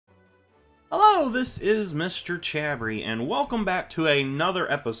Hello, this is Mr. Chabry, and welcome back to another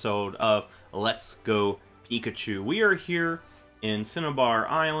episode of Let's Go Pikachu. We are here in Cinnabar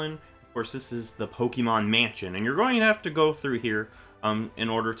Island. Of course, this is the Pokemon Mansion, and you're going to have to go through here in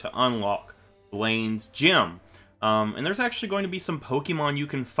order to unlock Blaine's Gym. And there's actually going to be some Pokemon you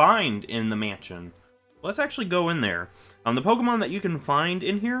can find in the mansion. Let's actually go in there. The Pokemon that you can find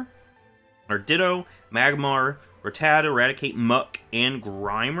in here are Ditto, Magmar, Rattata, Eradicate, Muck, and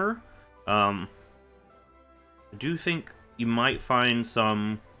Grimer. I do think you might find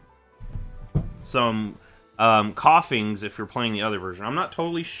some coughings if you're playing the other version. I'm not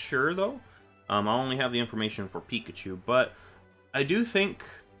totally sure though. I only have the information for Pikachu, but I do think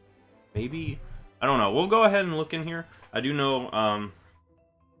maybe, I don't know. We'll go ahead and look in here. I do know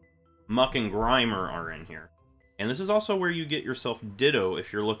Muck and Grimer are in here. And this is also where you get yourself Ditto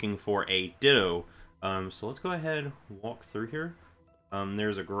if you're looking for a Ditto. So let's go ahead and walk through here.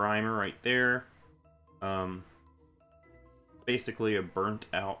 There's a Grimer right there. Basically a burnt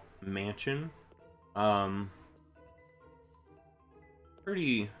out mansion.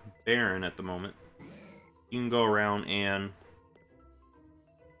 Pretty barren at the moment. You can go around and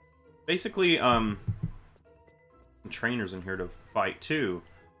basically trainers in here to fight too.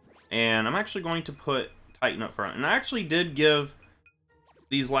 And I'm actually going to put Titan up front. And I actually did give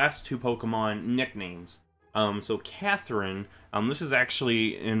these last two Pokemon nicknames. So Catherine, this is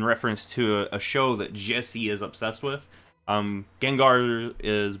actually in reference to a show that Jessie is obsessed with. Gengar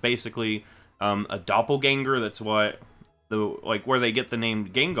is basically a doppelganger. That's what where they get the name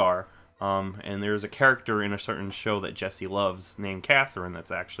Gengar. And there's a character in a certain show that Jessie loves named Catherine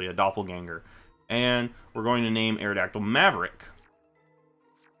that's actually a doppelganger. And we're going to name Aerodactyl Maverick.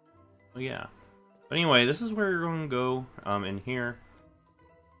 Oh yeah. But anyway, this is where you're going to go in here.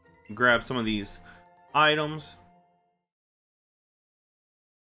 Grab some of these items.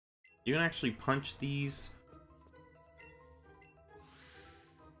 You can actually punch these.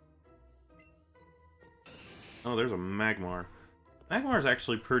 Oh, there's a Magmar. Magmar is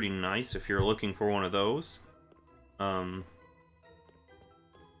actually pretty nice if you're looking for one of those. Trying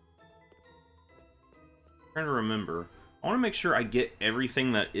to remember. I want to make sure I get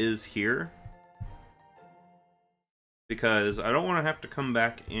everything that is here, because I don't want to have to come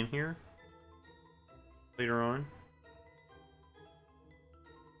back in here later on.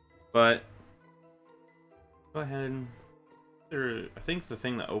 But go ahead and I think the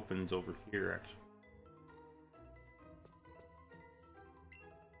thing that opens over here actually.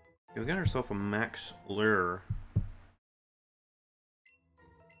 We got ourselves a Max Lure.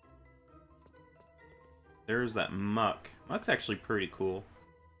 There's that Muck. Muck's actually pretty cool.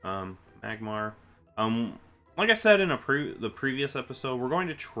 Magmar. Like I said in the previous episode, we're going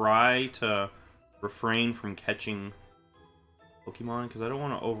to try to refrain from catching Pokemon because I don't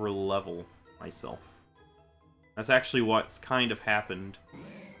want to over-level myself. That's actually what's kind of happened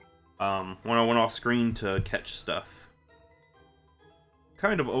when I went off screen to catch stuff.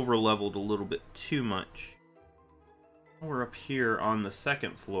 Kind of over-leveled a little bit too much. We're up here on the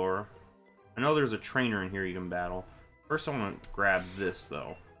second floor. I know there's a trainer in here you can battle. First I want to grab this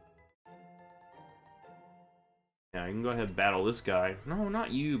though. Yeah, you can go ahead and battle this guy. No,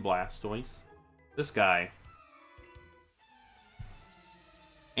 not you, Blastoise. This guy.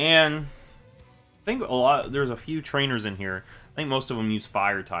 And I think there's a few trainers in here. I think most of them use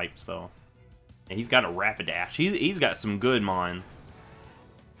fire types though. Yeah, he's got a Rapidash. He's got some good mon.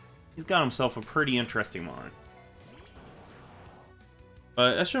 He's got himself a pretty interesting mon.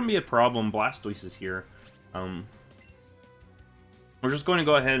 But that shouldn't be a problem. Blastoise is here. We're just going to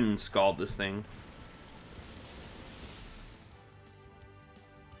go ahead and scald this thing.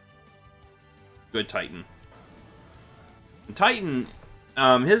 Good Titan. And Titan,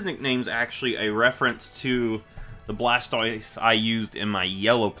 his nickname's actually a reference to the Blastoise I used in my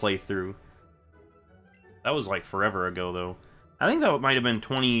yellow playthrough. That was like forever ago though. I think that might have been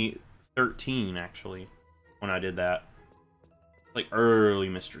 2013 actually when I did that. Like early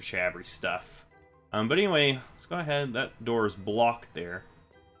Mr. Chabry stuff. But anyway, let's go ahead. That door is blocked there.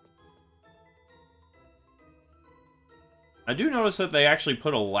 I do notice that they actually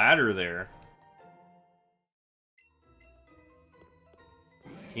put a ladder there.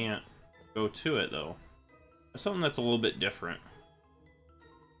 Can't go to it though. That's something that's a little bit different.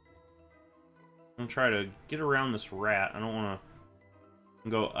 I'm gonna try to get around this rat. I don't want to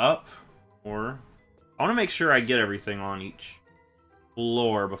go up, or I want to make sure I get everything on each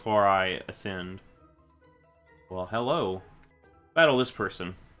floor before I ascend. Well, hello. Battle this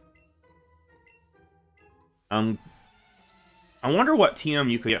person. I wonder what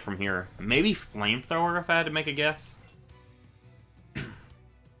TM you could get from here. Maybe Flamethrower if I had to make a guess.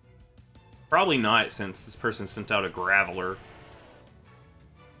 Probably not, since this person sent out a Graveler.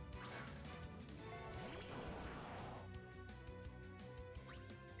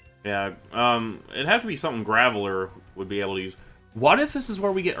 Yeah, it'd have to be something Graveler would be able to use. What if this is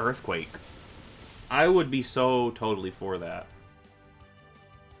where we get Earthquake? I would be so totally for that.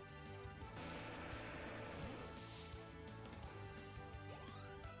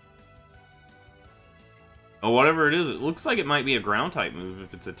 Oh, whatever it is, it looks like it might be a ground-type move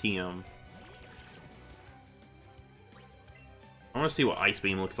if it's a TM. I want to see what Ice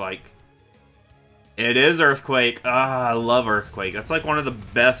Beam looks like. It is Earthquake. Ah, I love Earthquake. That's like one of the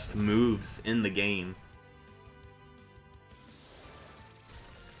best moves in the game.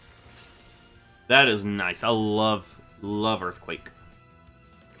 That is nice. I love Earthquake.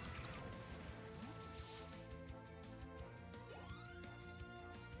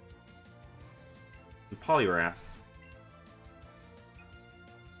 And Poliwrath.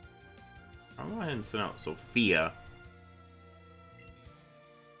 I'll go ahead and send out Sophia.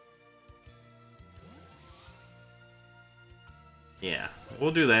 Yeah,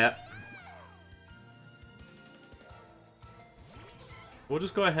 we'll do that. We'll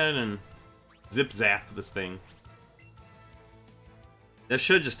just go ahead and zip-zap this thing. That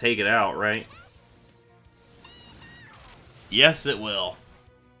should just take it out, right? Yes, it will.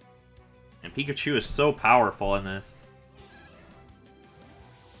 And Pikachu is so powerful in this.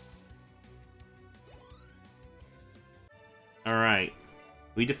 Alright.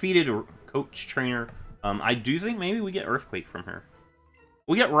 We defeated Coach Trainer. I do think maybe we get Earthquake from her.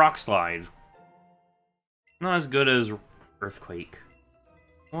 We get Rock Slide. Not as good as Earthquake.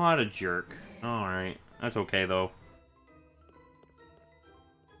 What a jerk. Alright. That's okay, though.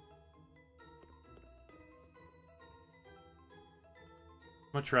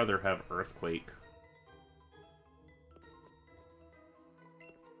 Much rather have Earthquake.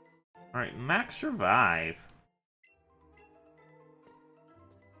 Alright, Max Survive.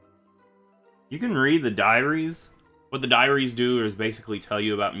 You can read the diaries. What the diaries do is basically tell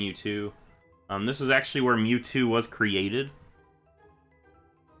you about Mewtwo. This is actually where Mewtwo was created.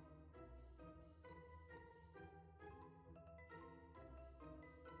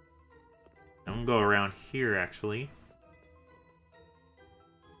 I'm gonna go around here, actually.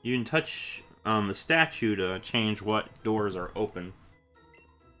 You can touch the statue to change what doors are open.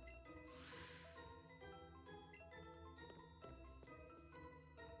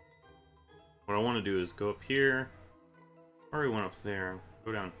 What I want to do is go up here. I already went up there.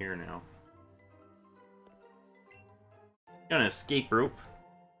 Go down here now. Got an escape rope.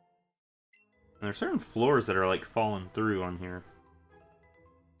 And there's certain floors that are like falling through on here.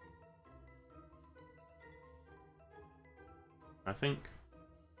 I think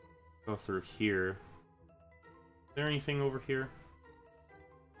go through here. Is there anything over here?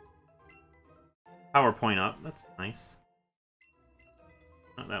 PowerPoint up. That's nice.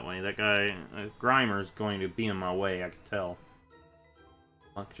 Not that way. That guy, Grimer's going to be in my way, I can tell.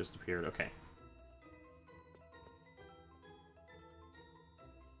 Luck just appeared. Okay.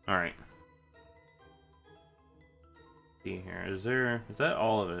 Alright. See here. Is that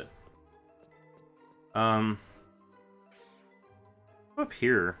all of it? Up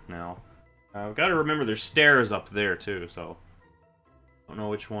here now. I've got to remember there's stairs up there too, so I don't know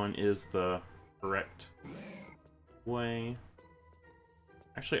which one is the correct way.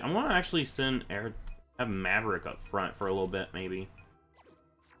 Actually, I'm gonna have Maverick up front for a little bit, maybe.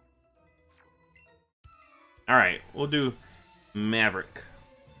 Alright, we'll do Maverick.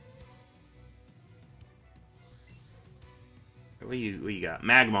 What you got?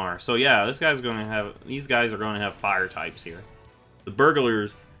 Magmar. So yeah, these guys are gonna have fire types here. The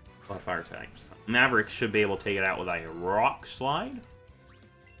burglars are fire types. Maverick should be able to take it out with a Rock Slide.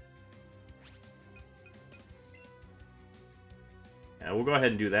 Yeah, we'll go ahead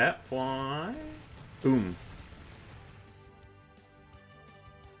and do that. Fly. Boom.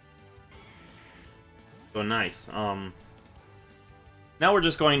 So nice. Now we're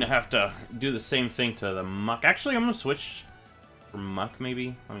just going to have to do the same thing to the Muck. Actually, I'm going to switch for Muck,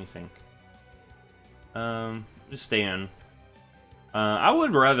 maybe. Let me think. Just stay in. I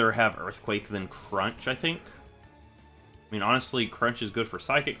would rather have Earthquake than Crunch, I think. I mean, honestly, Crunch is good for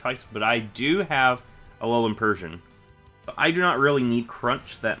Psychic types, but I do have Alolan Persian. So I do not really need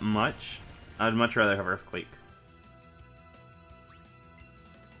Crunch that much. I'd much rather have Earthquake.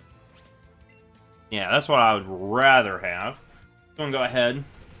 Yeah, that's what I would rather have. I'm gonna go ahead,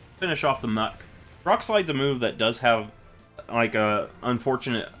 finish off the Muck. Rock Slide's a move that does have, like, a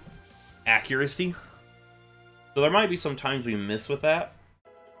unfortunate accuracy. So there might be some times we miss with that.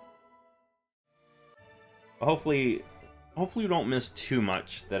 But hopefully, hopefully we don't miss too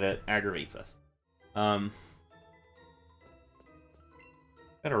much that it aggravates us. Got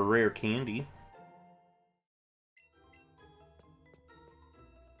a rare candy.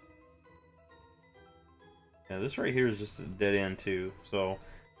 Yeah, this right here is just a dead end too. So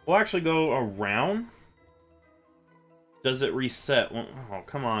we'll actually go around. Does it reset? Oh,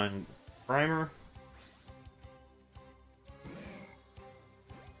 come on. Primer.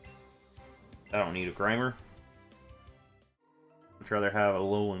 I don't need a Grimer. I'd rather have a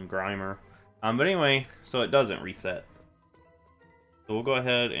Alolan Grimer. But anyway, so it doesn't reset. So we'll go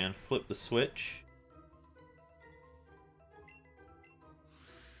ahead and flip the switch.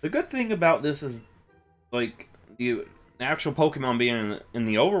 The good thing about this is, like, the actual Pokemon being in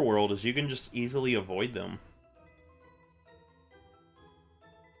the overworld is you can just easily avoid them.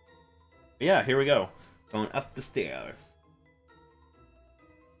 But yeah, here we go. Going up the stairs.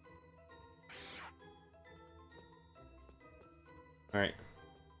 Alright.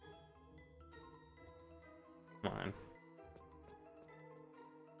 Come on.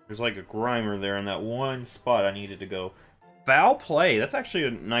 There's like a Grimer there in that one spot I needed to go. Foul Play! That's actually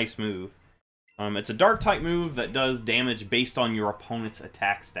a nice move. It's a dark type move that does damage based on your opponent's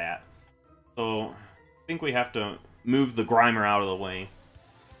attack stat. So, I think we have to move the Grimer out of the way.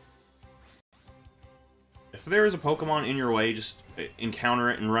 If there is a Pokemon in your way, just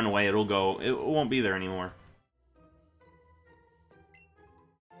encounter it and run away. It'll go. It won't be there anymore.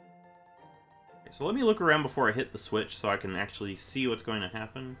 Okay, so let me look around before I hit the switch so I can actually see what's going to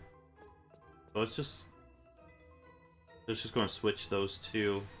happen. So it's just going to switch those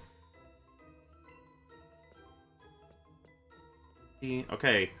two.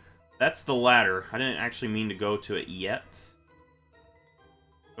 Okay, that's the ladder. I didn't actually mean to go to it yet.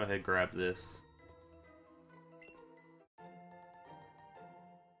 Go ahead, grab this.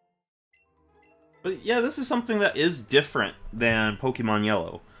 But yeah, this is something that is different than Pokemon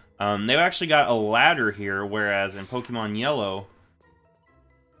Yellow. They've actually got a ladder here, whereas in Pokemon Yellow,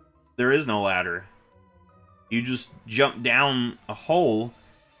 there is no ladder. You just jump down a hole, and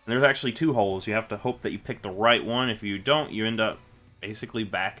there's actually two holes. You have to hope that you pick the right one. If you don't, you end up basically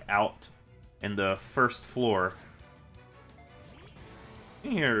back out in the first floor.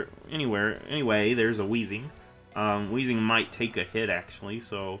 Here, anyway, there's a Weezing. Weezing might take a hit, actually,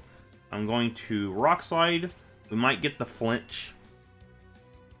 so I'm going to Rock Slide. We might get the flinch.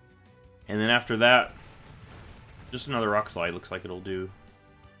 And then after that, just another Rock Slide looks like it'll do.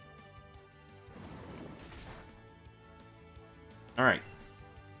 Alright.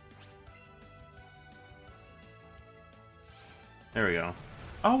 There we go.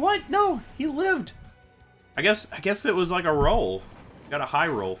 Oh, what? No! He lived! I guess it was like a roll. Got a high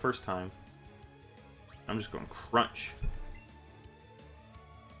roll first time. I'm just going Crunch.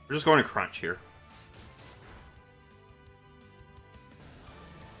 We're just going to Crunch here.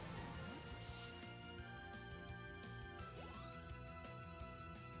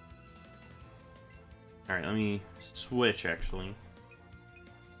 Alright, let me switch, actually.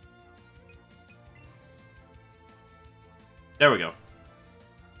 There we go.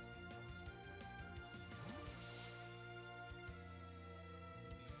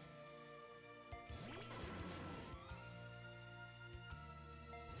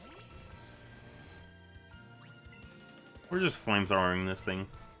 We're just flamethrowing this thing.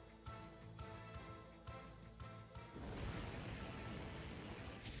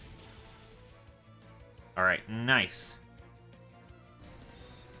 Alright, nice.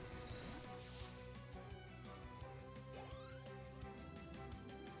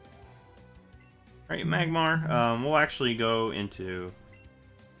 Alright, Magmar. We'll actually go into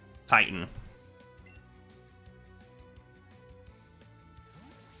Titan.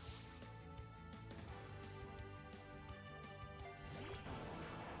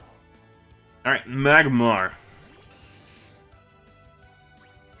 Alright, Magmar.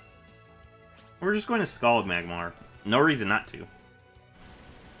 We're just going to Scald Magmar. No reason not to.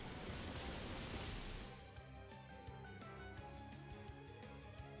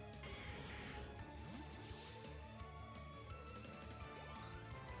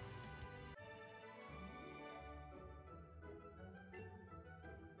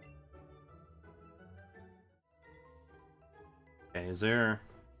 Okay, is there...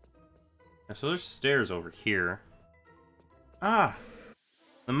 So there's stairs over here. Ah!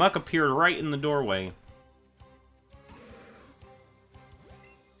 The Muck appeared right in the doorway.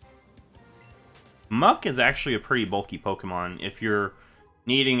 Muck is actually a pretty bulky Pokemon if you're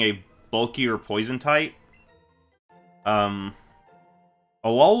needing a bulkier poison type. Alolan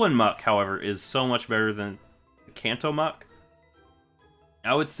Muck, however, is so much better than the Kanto Muck.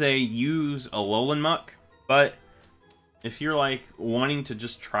 I would say use Alolan Muck, but if you're like wanting to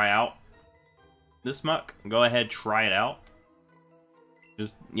just try out this muck, go ahead, try it out.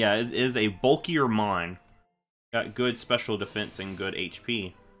 Just, yeah, it is a bulkier mon. Got good special defense and good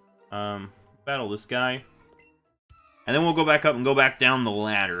HP. Battle this guy. And then we'll go back up and go back down the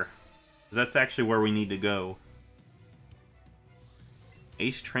ladder. That's actually where we need to go.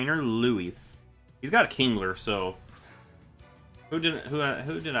 Ace Trainer Louis. He's got a Kingler, so... Who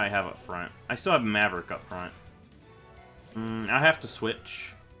did I have up front? I still have Maverick up front. I have to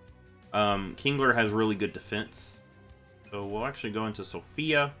switch. Kingler has really good defense. So we'll actually go into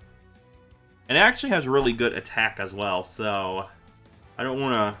Sophia. And it actually has really good attack as well, so... I don't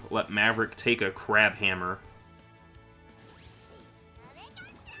want to let Maverick take a Crab Hammer.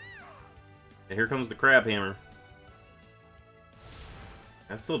 And here comes the Crab Hammer.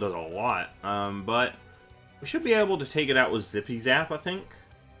 That still does a lot, but we should be able to take it out with Zippy Zap, I think.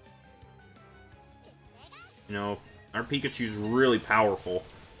 You know, our Pikachu's really powerful.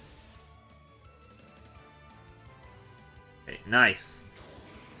 Okay, nice.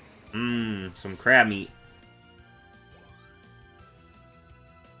 Some crab meat.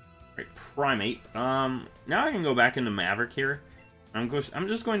 Right, Primate. Now I can go back into Maverick here. I'm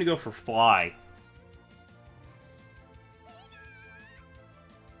just going to go for Fly.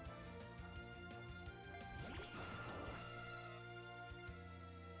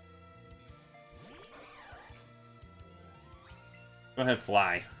 Go ahead,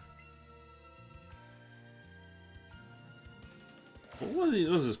 Fly. What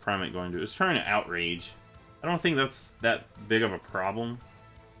is this Primate going to do? It's trying to Outrage. I don't think that's that big of a problem.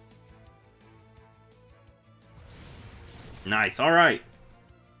 Nice, alright.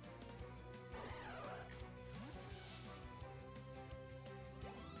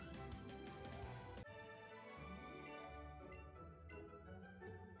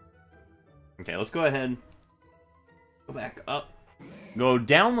 Okay, let's go ahead. Go back up. Go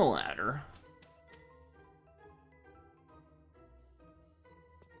down the ladder.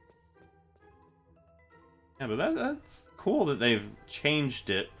 Yeah, but that's cool that they've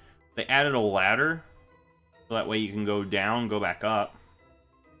changed it. They added a ladder. So that way you can go down, go back up.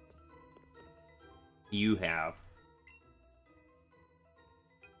 You have.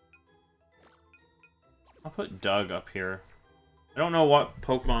 I'll put Doug up here. I don't know what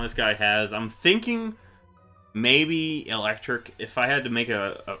Pokemon this guy has. I'm thinking maybe Electric. If I had to make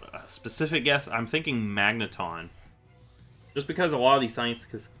a specific guess, I'm thinking Magneton. Just because a lot of these science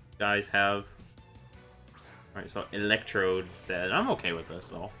guys have. Alright, so Electrode instead. I'm okay with this,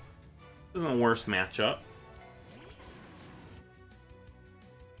 though. This isn't the worst matchup.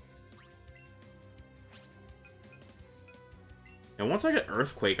 And once I get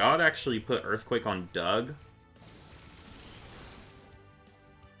Earthquake, I would actually put Earthquake on Doug.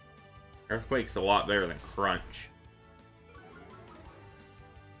 Earthquake's a lot better than Crunch.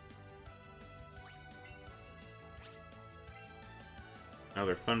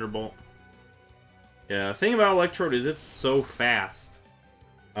 Another Thunderbolt. Yeah, the thing about Electrode is it's so fast.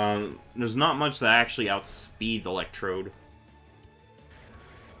 There's not much that actually outspeeds Electrode.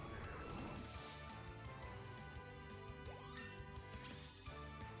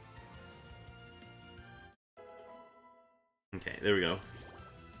 Okay, there we go.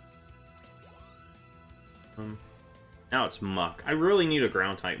 Now it's Muck. I really need a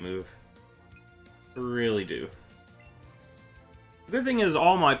Ground-type move. I really do. The good thing is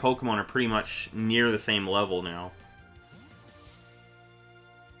all my Pokemon are pretty much near the same level now.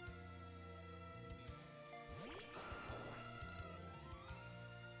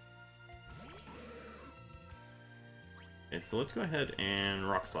 Okay, so let's go ahead and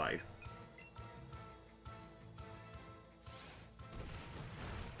Rock Slide.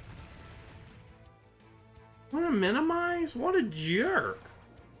 Want to minimize? What a jerk.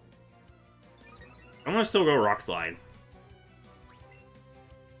 I'm gonna still go Rock Slide.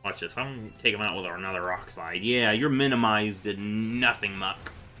 Watch this. I'm gonna take him out with another Rock Slide. Yeah, your minimize did nothing,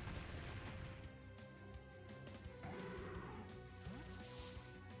 Muck.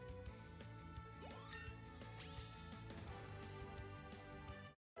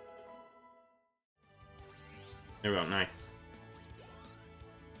 There we go. Nice.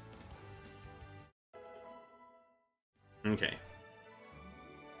 Okay.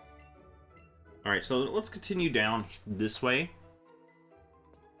 Alright, so let's continue down this way.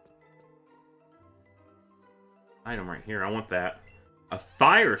 Item right here. I want that. A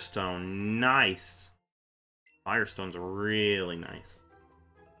Firestone. Nice. Firestone's really nice.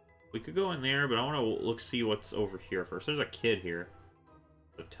 We could go in there, but I want to see what's over here first. There's a kid here.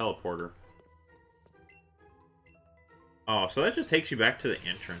 A teleporter. Oh, so that just takes you back to the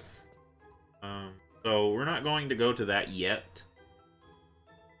entrance. So we're not going to go to that yet.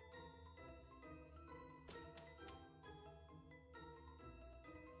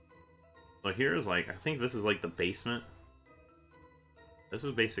 So here's like, I think this is like the basement. This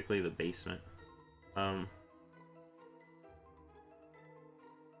is basically the basement.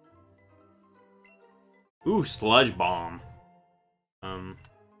 Ooh, Sludge Bomb.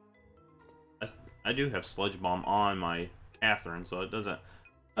 I do have Sludge Bomb on my Catherine, so it doesn't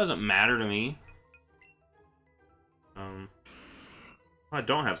matter to me. I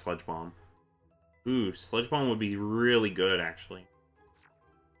don't have Sludge Bomb. Ooh, Sludge Bomb would be really good, actually.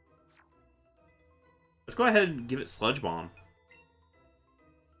 Let's go ahead and give it Sludge Bomb.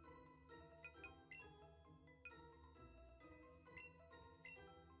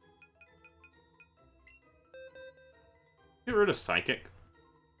 Get rid of Psychic.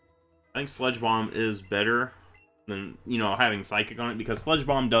 I think Sludge Bomb is better than, you know, having Psychic on it, because Sludge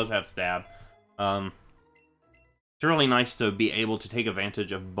Bomb does have Stab. It's really nice to be able to take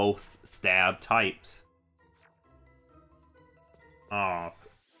advantage of both Stab types. Aw,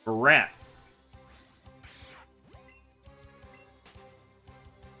 rat.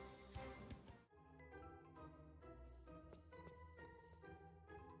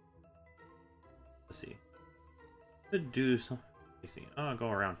 Let's see. Could do something. Oh, I'll go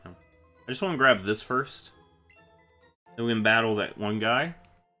around him. I just want to grab this first. Then we can battle that one guy.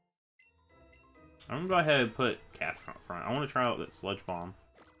 I'm gonna go ahead and put Catherine up front. I want to try out that Sludge Bomb.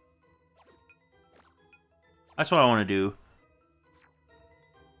 That's what I want to do.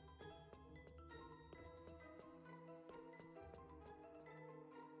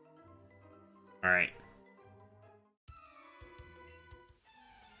 Alright.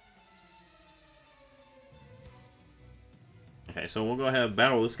 Okay, so we'll go ahead and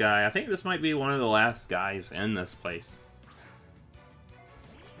battle this guy. I think this might be one of the last guys in this place.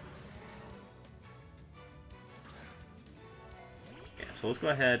 Yeah, so let's go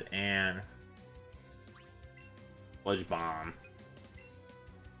ahead and Sludge Bomb.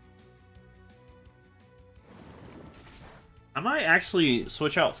 I might actually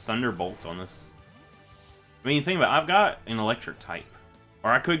switch out Thunderbolts on this. I mean, think about it, I've got an electric type.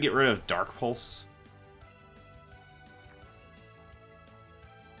 Or I could get rid of Dark Pulse.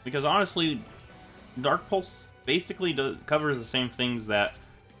 Because honestly, Dark Pulse basically covers the same things that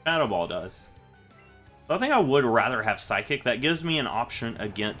Shadow Ball does. So I think I would rather have Psychic. That gives me an option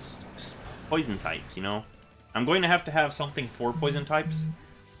against Poison types, you know? I'm going to have something for Poison types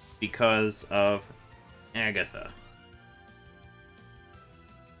because of Agatha.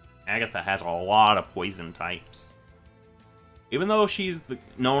 Agatha has a lot of Poison types. Even though she's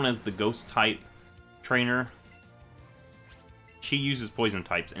known as the Ghost type trainer, she uses Poison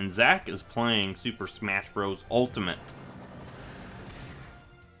types, and Zack is playing Super Smash Bros. Ultimate.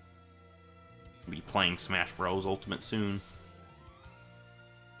 I'll be playing Smash Bros. Ultimate soon.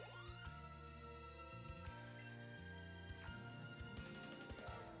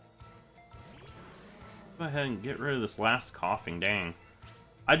 Go ahead and get rid of this last coughing, dang.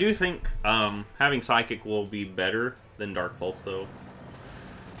 I do think having Psychic will be better than Dark Pulse, though.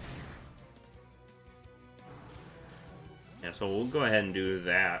 Yeah, so we'll go ahead and do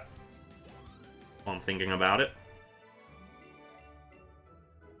that while I'm thinking about it.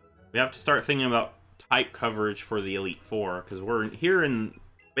 We have to start thinking about type coverage for the Elite Four, because we're here in,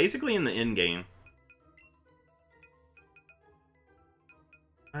 basically in the end game.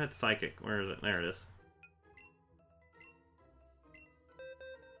 That's Psychic. Where is it? There it is.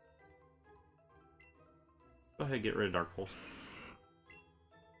 Go ahead and get rid of Dark Pulse.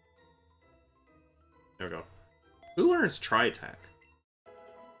 There we go. Who learns Tri-Attack?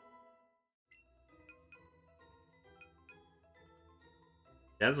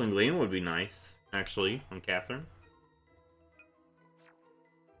 Dazzling Gleam would be nice, actually, on Catherine.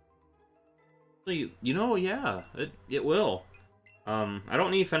 You know, yeah, it will. I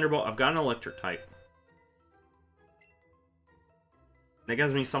don't need Thunderbolt. I've got an Electric type. That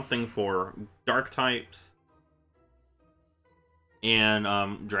gives me something for Dark types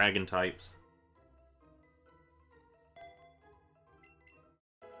and Dragon types.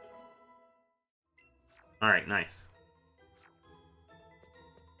 Alright, nice.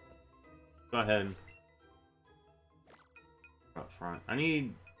 Go ahead. Up front. I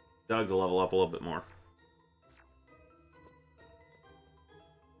need Doug to level up a little bit more.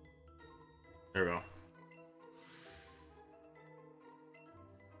 There we go.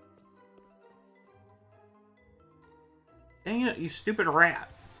 Dang it, you stupid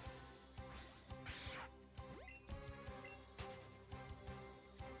rat.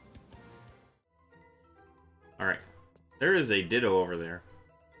 Alright. There is a Ditto over there.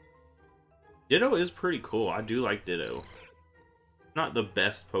 Ditto is pretty cool. I do like Ditto. Not the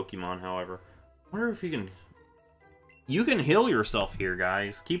best Pokemon, however. I wonder if you can... You can heal yourself here,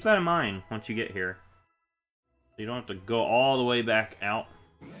 guys. Keep that in mind once you get here. You don't have to go all the way back out.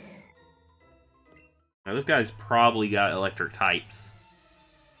 Now, this guy's probably got electric types.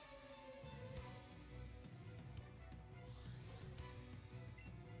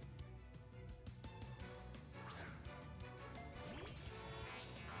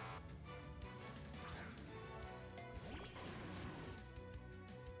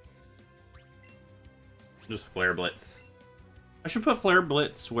 Just Flare Blitz. I should put Flare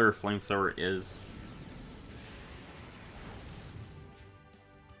Blitz where Flamethrower is.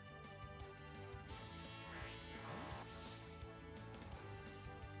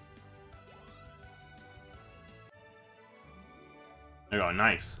 There you go,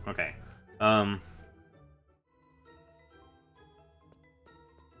 nice. Okay.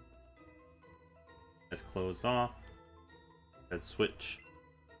 That's closed off. Let's switch.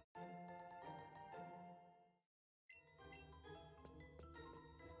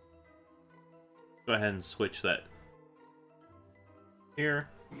 Go ahead and switch that here.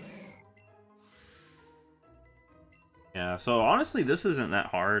 Yeah, so honestly, this isn't that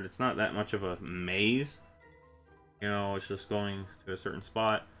hard. It's not that much of a maze. You know, it's just going to a certain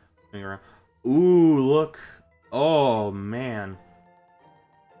spot. Ooh, look. Oh, man.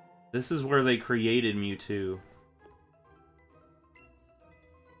 This is where they created Mewtwo.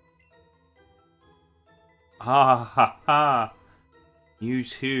 Ha ha ha.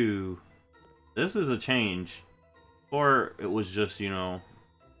 Mewtwo. This is a change. Or it was just, you know...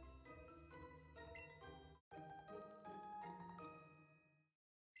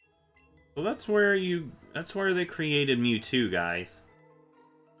 So that's where they created Mewtwo, guys.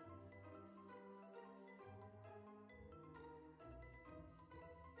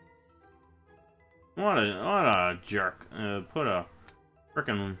 What a jerk. Put a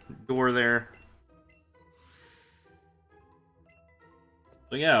frickin' door there.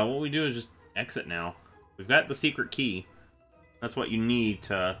 So yeah, what we do is just exit now. We've got the secret key. That's what you need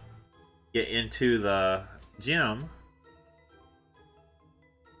to get into the gym.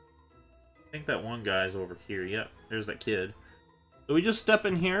 I think that one guy's over here. Yep, there's that kid. So we just step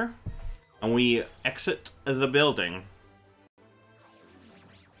in here, and we exit the building.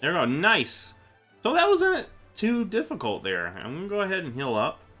 There we go, nice! So that wasn't too difficult there. I'm gonna go ahead and heal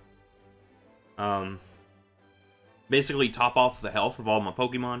up. Basically top off the health of all my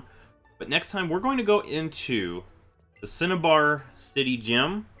Pokemon. But next time, we're going to go into the Cinnabar City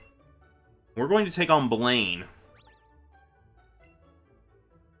Gym. We're going to take on Blaine.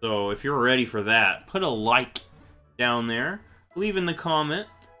 So if you're ready for that, put a like down there. Leave in the comment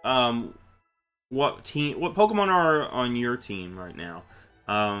what Pokemon are on your team right now.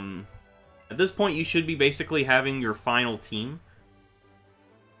 At this point, you should be basically having your final team.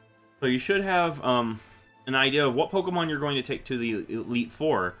 So you should have an idea of what Pokemon you're going to take to the Elite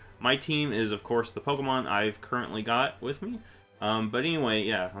Four. My team is, of course, the Pokemon I've currently got with me. But anyway,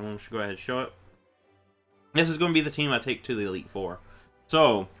 yeah, I'm going to go ahead and show it. This is going to be the team I take to the Elite Four.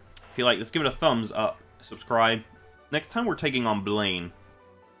 So, if you like this, give it a thumbs up, subscribe. Next time we're taking on Blaine.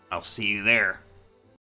 I'll see you there.